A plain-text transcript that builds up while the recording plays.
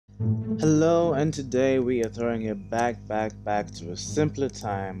Hello, and today we are throwing it back to a simpler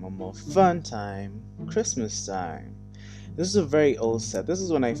time, a more fun time, Christmas time. This is a very old set. This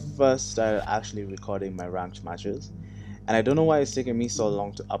is when I first started actually recording my ranked matches, and I don't know why it's taking me so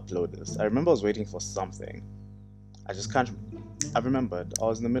long to upload this. I remember I was waiting for something. I just can't. I remembered. I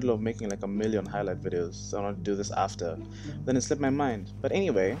was in the middle of making like a million highlight videos, so I wanted to do this after. Then it slipped my mind. But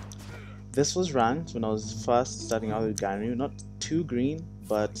anyway, this was ranked when I was first starting out with Ganryu, not too green,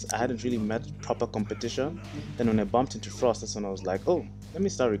 but I hadn't really met proper competition. Then when I bumped into Frost, that's when I was like, oh, let me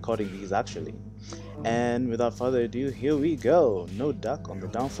start recording these actually. And without further ado, here we go. No duck on the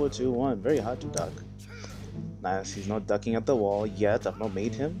down 4-2-1. Very hard to duck. Nice, he's not ducking at the wall yet. I've not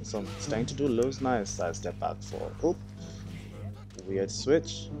made him, so I'm starting to do lows. Nice, side step back for. Oh, weird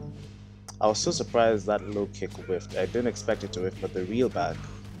switch. I was so surprised that low kick whiffed. I didn't expect it to whiff, but the real back,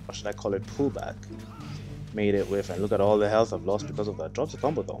 or should I call it pullback, made it whiff. And look at all the health I've lost because of that. Drops a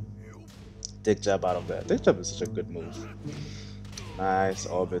combo though. Dick jab out of there. Dick jab is such a good move. Nice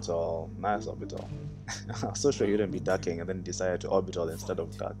orbital. Nice orbital. I was so sure you didn't be ducking and then decided to orbital instead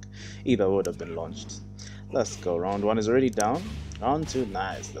of duck. Either would have been launched. Let's go. Round 1 is already down. Round 2,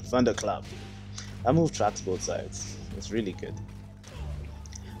 nice. The Thunderclap. That move tracks both sides. It's really good.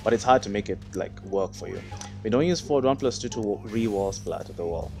 But it's hard to make it like work for you. We don't use forward 1+2 to re-wall splat at the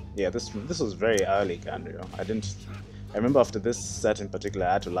wall. Yeah, this was very early Ganryu. I remember after this set in particular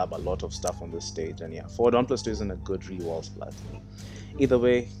I had to lab a lot of stuff on this stage, and yeah, forward 1+2 isn't a good re-wall splat. Either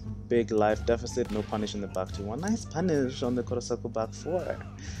way, big life deficit, no punish in the back 2-1. Nice punish on the Kurosako back 4.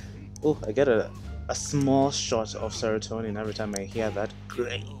 Oh, I get a small shot of serotonin every time I hear that.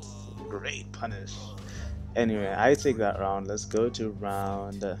 Great punish. Anyway, I take that round. Let's go to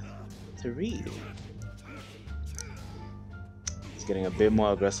round 3. It's getting a bit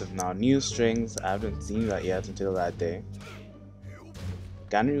more aggressive now. New strings. I haven't seen that yet until that day.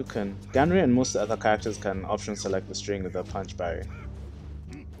 Ganryu and most other characters can option select the string with a punch parry.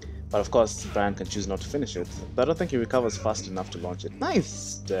 But of course, Bryan can choose not to finish it. But I don't think he recovers fast enough to launch it. Nice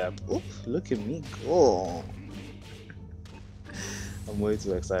step. Oof, look at me go. I'm way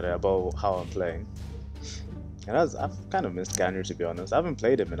too excited about how I'm playing. And I've kind of missed Ganryu, to be honest. I haven't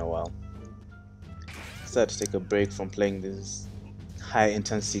played him in a while. Decided to take a break from playing these high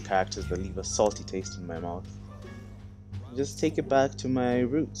intensity characters that leave a salty taste in my mouth. Just take it back to my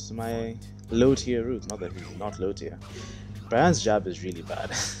roots, my low tier roots. Not that he's not low tier. Bryan's jab is really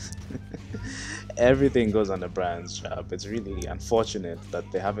bad. Everything goes under Bryan's jab. It's really unfortunate that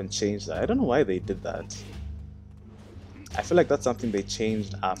they haven't changed that. I don't know why they did that. I feel like that's something they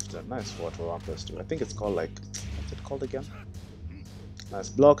changed after. Nice forward for 1+2. I think it's called like, what's it called again? Nice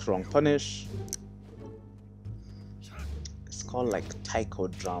block, wrong punish. It's called like taiko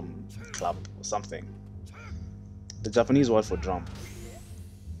drum club or something. The Japanese word for drum.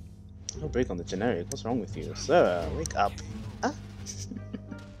 No break on the generic. What's wrong with you, sir? Wake up. Ah.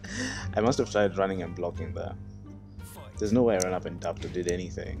 I must have tried running and blocking there. There's no way I ran up and ducked or did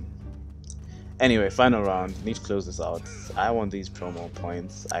anything. Anyway, final round. Need to close this out. I want these promo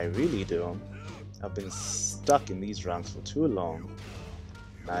points. I really do. I've been stuck in these ranks for too long.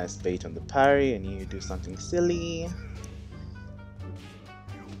 Nice bait on the parry, and you do something silly.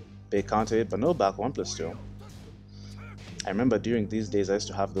 Big counter hit, but no back 1+2. I remember during these days I used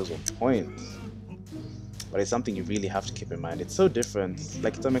to have those on points. But it's something you really have to keep in mind. It's so different.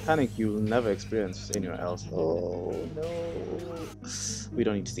 Like, it's a mechanic you'll never experience anywhere else. Oh no. We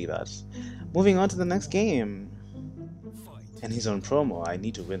don't need to see that. Moving on to the next game. And he's on promo. I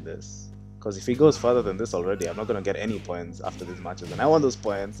need to win this. Because if he goes further than this already, I'm not going to get any points after these matches. And I want those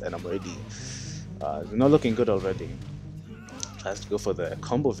points, and I'm ready. Not looking good already. Tries to go for the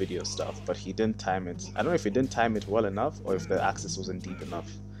combo video stuff, but he didn't time it. I don't know if he didn't time it well enough, or if the axis wasn't deep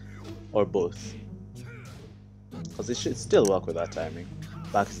enough. Or both. Because it should still work with that timing.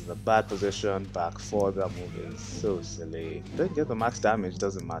 Back is in a bad position, back 4, that move is so silly. Don't get the max damage,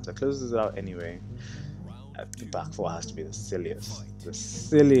 doesn't matter. Closes it out anyway. Back 4 has to be the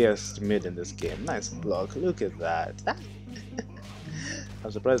silliest mid in this game. Nice block, look at that.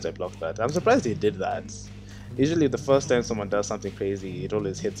 I'm surprised I blocked that. I'm surprised he did that. Usually the first time someone does something crazy, it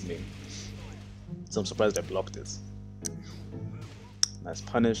always hits me. So I'm surprised I blocked it. Nice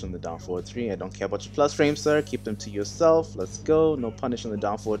punish on the down forward 3. I don't care about your plus frames, sir. Keep them to yourself. Let's go. No punish on the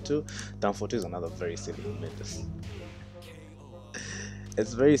down forward 2. Down forward 2 is another very silly mid.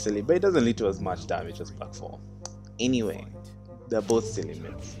 It's very silly, but it doesn't lead to as much damage as back 4. Anyway, they're both silly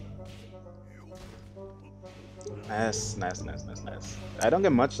mids. Nice. I don't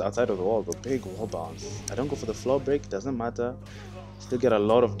get much outside of the wall, but big wall bounce. I don't go for the floor break, doesn't matter. Still get a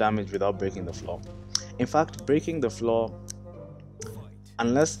lot of damage without breaking the floor. In fact, breaking the floor,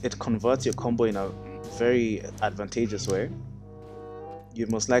 unless it converts your combo in a very advantageous way,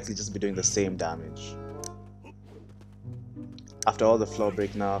 you'd most likely just be doing the same damage. After all the floor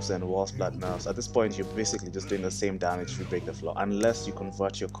break nerfs and wall splat nerfs, at this point you're basically just doing the same damage if you break the floor, unless you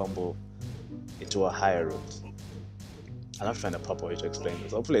convert your combo into a higher route. I'll have to find a proper way to explain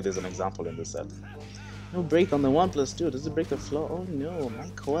this. Hopefully there's an example in this set. No break on the 1+2, does it break the floor? Oh no,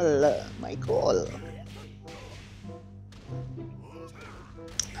 Michael.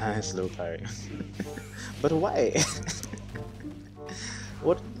 Slow parry. But why?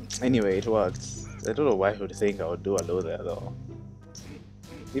 What? Anyway, it worked. I don't know why he would think I would do a low there though.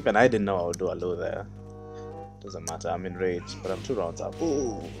 Even I didn't know I would do a low there. Doesn't matter, I'm enraged, but I'm 2 rounds up.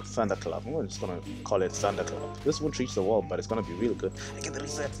 Ooh, Thunderclap. I'm just gonna call it Thunderclap. This won't reach the wall, but it's gonna be real good. I get the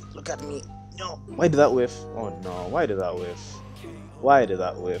reset. Look at me. No. Why did that whiff? Oh no, why did that whiff? Why did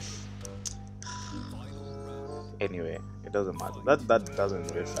that whiff? Anyway, it doesn't matter. That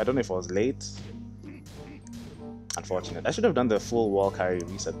doesn't whiff. I don't know if I was late. Unfortunate. I should have done the full wall carry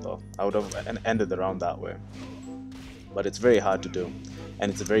reset though. I would have ended the round that way. But it's very hard to do.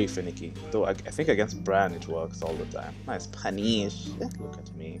 And it's very finicky. Though I think against Bryan it works all the time. Nice punish. Look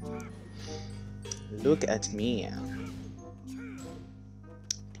at me. Look at me.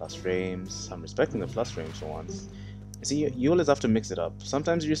 Plus frames. I'm respecting the plus frames for once. You see, you always have to mix it up.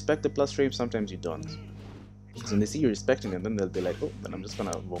 Sometimes you respect the plus frames, sometimes you don't. So when they see you respecting them, then they'll be like, oh, then I'm just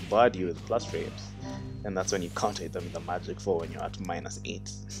gonna bombard you with plus frames. And that's when you counter them with the magic 4 when you're at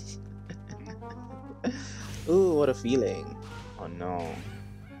 -8. Ooh, what a feeling. Oh no.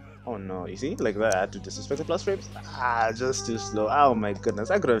 Oh no, you see? Like that, I had to disrespect the plus frames. Ah, just too slow. Oh my goodness,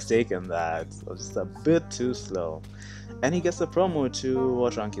 I could have taken that. It was just a bit too slow. And he gets the promo to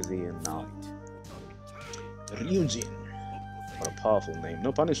what rank is he in now? Ryujin. What a powerful name.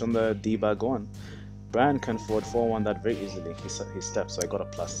 No punish on the D-bag 1. Bryan can forward 4-1 that very easily. He steps, so I got a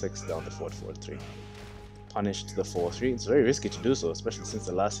 +6 down the forward 4-3. Punished the 4-3. It's very risky to do so, especially since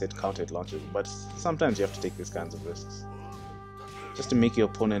the last hit counter hit launches, but sometimes you have to take these kinds of risks. Just to make your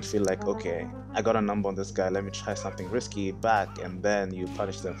opponent feel like, okay, I got a number on this guy, let me try something risky back, and then you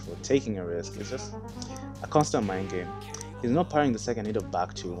punish them for taking a risk. It's just a constant mind game. He's not parrying the second hit of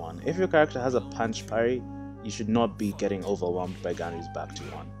back 2-1. If your character has a punch parry, you should not be getting overwhelmed by Ganryu's back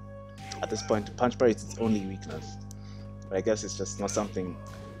 2-1. At this point, punch parry is its only weakness. But I guess it's just not something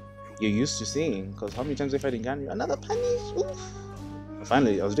you're used to seeing, because how many times have I fighting Ganryu? Another punish! Oof.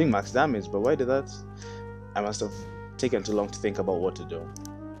 Finally, I was doing max damage, but why did that? I must have taken too long to think about what to do.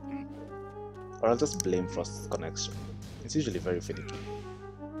 Or I'll just blame Frost's connection. It's usually very finicky.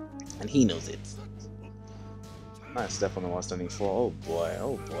 And he knows it. Nice step on the 174. Oh boy,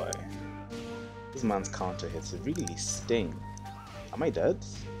 oh boy. This man's counter hits really sting. Am I dead?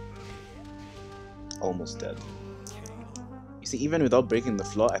 Almost dead. You see, even without breaking the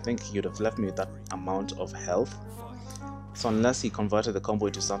floor, I think he would have left me with that amount of health. So unless he converted the combo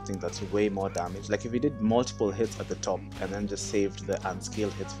into something that's way more damage, like if he did multiple hits at the top and then just saved the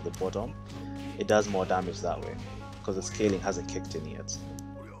unscaled hits for the bottom, it does more damage that way, because the scaling hasn't kicked in yet.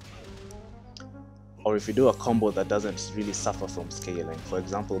 Or if you do a combo that doesn't really suffer from scaling, for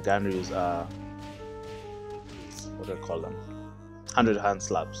example, Ganryu's, what do I call them? 100 hand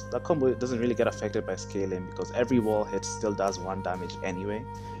slaps. That combo doesn't really get affected by scaling because every wall hit still does 1 damage anyway.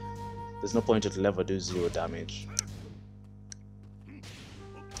 There's no point it'll ever do 0 damage.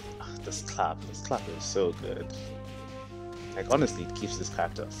 This clap is so good. Like honestly, it keeps this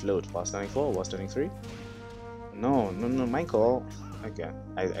character afloat. Was turning 4, was turning 3. No, Michael. Okay,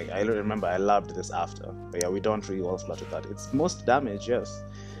 I remember I loved this after. But yeah, we don't really wall splat with that. It's most damage, yes,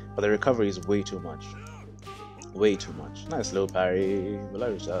 but the recovery is way too much. Way too much. Nice low parry. Will I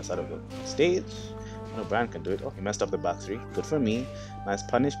reach the other side of the stage? No, Bryan can do it. Oh, he messed up the back 3. Good for me. Nice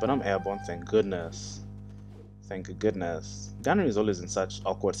punish, but I'm airborne. Thank goodness. Thank goodness. Ganryu is always in such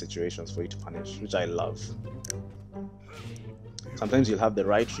awkward situations for you to punish, which I love. Sometimes you'll have the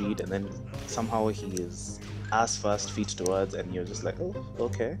right read and then somehow he is ass first, feet towards, and you're just like, oh,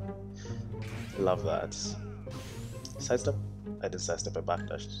 okay. Love that. Sidestep? I did sidestep, I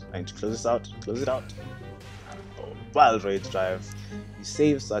backdashed. I need to close this out. Close it out. Oh, wild rage drive. You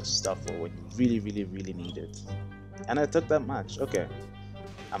save such stuff for when you really need it. And I took that match. Okay.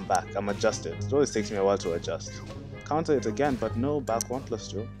 I'm back. I'm adjusted. It always takes me a while to adjust. Counter it again, but no back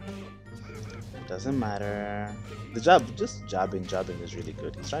 1+2. Doesn't matter. The jab, just jabbing is really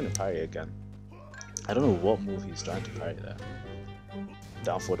good. He's trying to parry again. I don't know what move he's trying to parry there.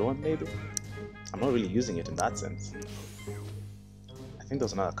 Down forward 1 maybe? I'm not really using it in that sense. I think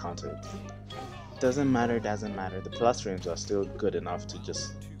there's another counter. Doesn't matter. The plus frames are still good enough to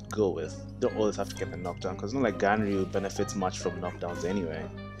just go with. Don't always have to get the knockdown, because not like Ganryu benefits much from knockdowns anyway.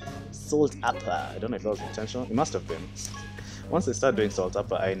 Salt Upper, I don't know if that was intentional, it must have been. Once they start doing Salt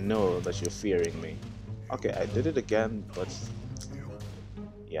Upper, I know that you're fearing me. Okay, I did it again, but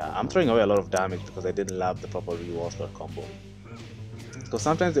yeah, I'm throwing away a lot of damage because I didn't lab the proper re-wall slot combo. Because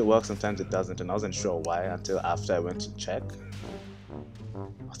sometimes it works, sometimes it doesn't, and I wasn't sure why until after I went to check.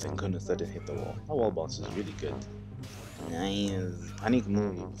 Oh, thank goodness that didn't hit the wall. That wall bounce is really good. Nice. Panic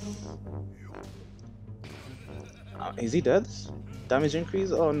move. Is he dead? Damage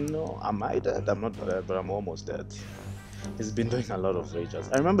increase? Oh no. Am I dead? I'm not dead, but I'm almost dead. He's been doing a lot of rages.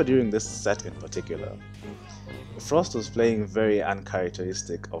 I remember during this set in particular, Frost was playing very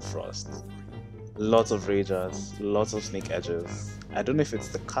uncharacteristic of Frost. Lots of rages, lots of snake edges. I don't know if it's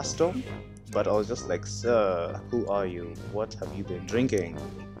the custom, but I was just like, sir, who are you? What have you been drinking?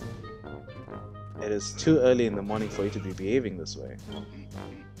 It is too early in the morning for you to be behaving this way.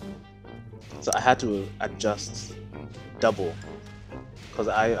 So I had to adjust double. Because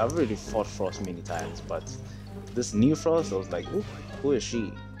I've already fought Frost many times, but this new Frost, I was like, ooh, who is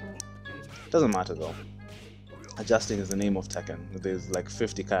she? Doesn't matter though. Adjusting is the name of Tekken. There's like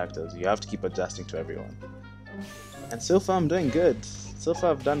 50 characters. You have to keep adjusting to everyone. And so far I'm doing good. So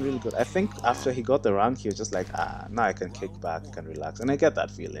far I've done really good. I think after he got the rank, he was just like, now I can kick back, I can relax. And I get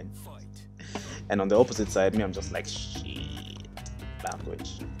that feeling. And on the opposite side, me, I'm just like, shit,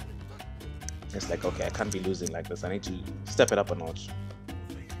 language. It's like, okay, I can't be losing like this. I need to step it up a notch.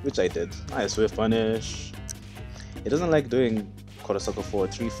 Which I did. Nice Swift Punish. It doesn't like doing Kurosako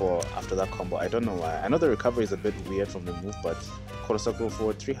 4-3-4 after that combo. I don't know why. I know the recovery is a bit weird from the move, but Kurosako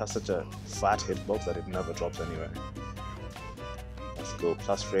 4-3 has such a fat hitbox that it never drops anywhere. Let's go.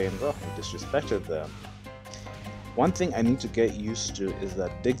 Plus frames. Oh, we disrespected them. One thing I need to get used to is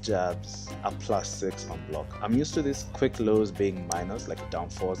that dig jabs are +6 on block. I'm used to these quick lows being minus, like down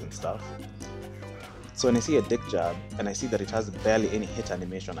 4s and stuff. So when I see a dig jab and I see that it has barely any hit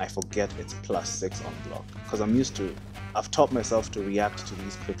animation, I forget it's +6 on block. Because I've taught myself to react to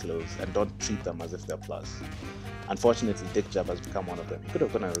these quick lows and don't treat them as if they're plus. Unfortunately, dig jab has become one of them. He could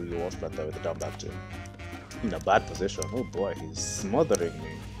have gone a re-wall splat there with a down back too. In a bad position. Oh boy, he's smothering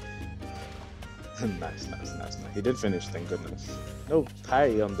me. Nice. He did finish, thank goodness. No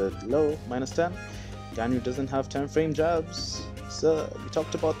parry on the low, -10. Ganryu doesn't have 10 frame jabs. Sir, we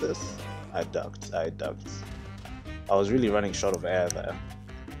talked about this. I ducked. I was really running short of air there.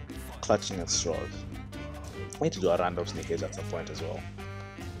 Clutching at straws. I need to do a random snake edge at some point as well.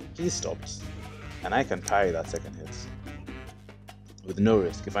 He stopped. And I can parry that second hit. With no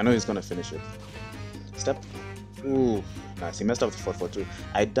risk, if I know he's gonna finish it. Step. Ooh, nice. He messed up the 4-4-2.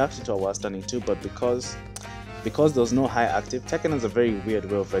 I ducked into a while standing too, but because there was no high active, Tekken has a very weird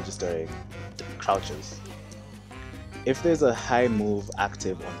way of registering crouches. If there's a high move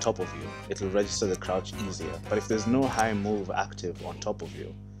active on top of you, it'll register the crouch easier. But if there's no high move active on top of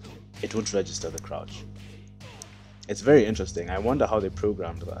you, it won't register the crouch. It's very interesting. I wonder how they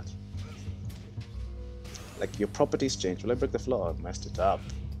programmed that. Like, your properties change. Will I break the floor? I messed it up.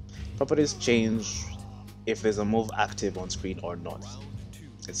 Properties change if there's a move active on screen or not.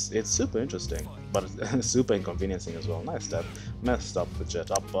 It's super interesting, but super inconveniencing as well. Nice step. Messed up the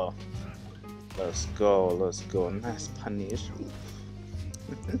jet upper. Let's go. Nice punish.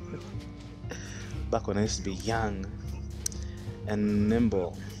 Back when I used to be young and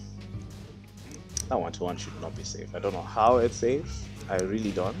nimble. That 1-to-1 should not be safe. I don't know how it's safe. I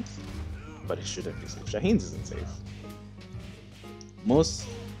really don't. But it shouldn't be safe. Shaheen's isn't safe. Most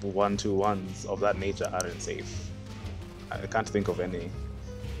 1-to-1s of that nature aren't safe. I can't think of any.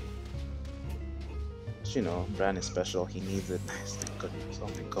 But you know, Bryan is special. He needs it. Nice, thank goodness. Oh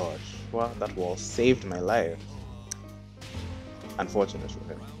my gosh. Wow, that wall saved my life. Unfortunate for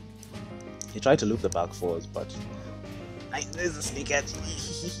him. He tried to loop the back fours, but there's a sneak edge.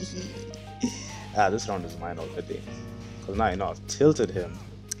 This round is mine already. Because now I know I've tilted him.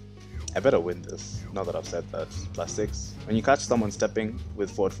 I better win this, now that I've said that. +6. When you catch someone stepping with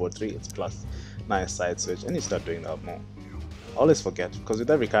 4-4-3, it's plus. Nice side switch, and you start doing that more. Always forget, because with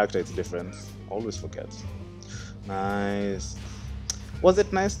every character it's different. Always forget. Nice. Was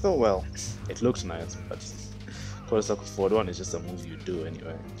it nice though? Well, it looked nice, but Kurosako forward 1 is just a move you do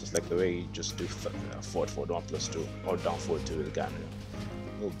anyway. Just like the way you just do forward 1 +2, or down forward 2 with Ganryu.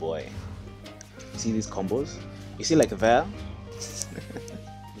 Oh boy. See these combos? You see like there?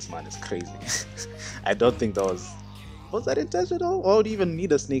 This man is crazy. I don't think that was that intentional? Why would you even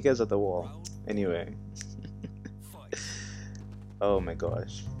need a sneak edge at the wall? Anyway. Oh my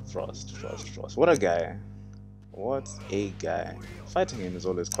gosh. Frost. What a guy. What a guy. Fighting him is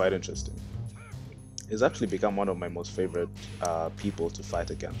always quite interesting. He's actually become one of my most favorite people to fight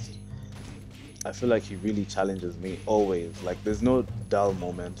against. I feel like he really challenges me always. Like, there's no dull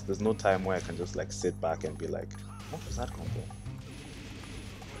moment. There's no time where I can just like sit back and be like, what was that combo?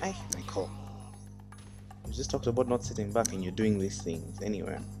 Ay, my call. We just talked about not sitting back and you're doing these things.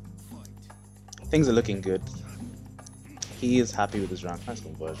 Anyway, things are looking good. He is happy with his rank. Nice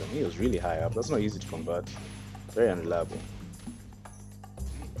conversion. He was really high up. That's not easy to convert. Very unreliable.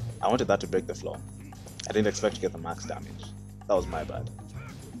 I wanted that to break the floor. I didn't expect to get the max damage. That was my bad.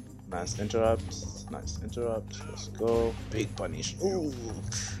 Nice interrupt. Nice interrupt. Let's go. Big punish. Ooh.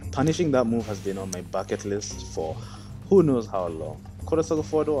 Punishing that move has been on my bucket list for who knows how long. Kodasaga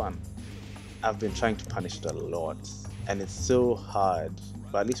forward one. I've been trying to punish it a lot. And it's so hard.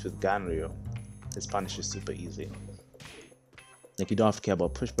 But at least with Ganryu, his punish is super easy. Like, you don't have to care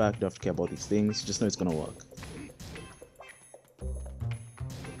about pushback, you don't have to care about these things, you just know it's gonna work.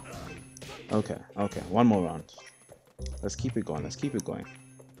 Okay, okay, one more round. Let's keep it going, let's keep it going.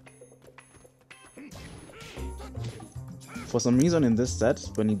 For some reason in this set,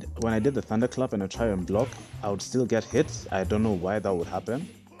 when I did the thunderclap and I try and block, I would still get hit. I don't know why that would happen.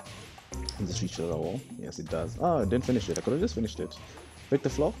 Does this reach the wall? Yes, it does. Oh, I didn't finish it. I could have just finished it. Break the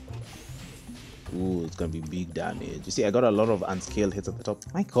floor. Ooh, it's gonna be big damage. You see, I got a lot of unscaled hits at the top.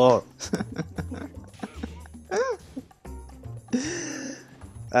 My god!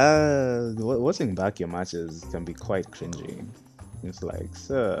 Watching back your matches can be quite cringy. It's like,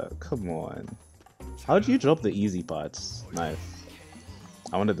 sir, come on. How'd you drop the easy parts? Nice.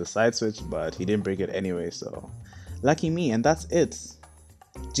 I wanted the side switch, but he didn't break it anyway, so lucky me, and that's it.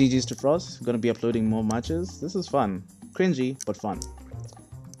 GG's to Frost. I'm gonna be uploading more matches. This is fun. Cringy, but fun.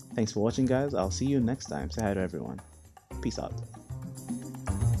 Thanks for watching, guys. I'll see you next time. Say hi to everyone. Peace out.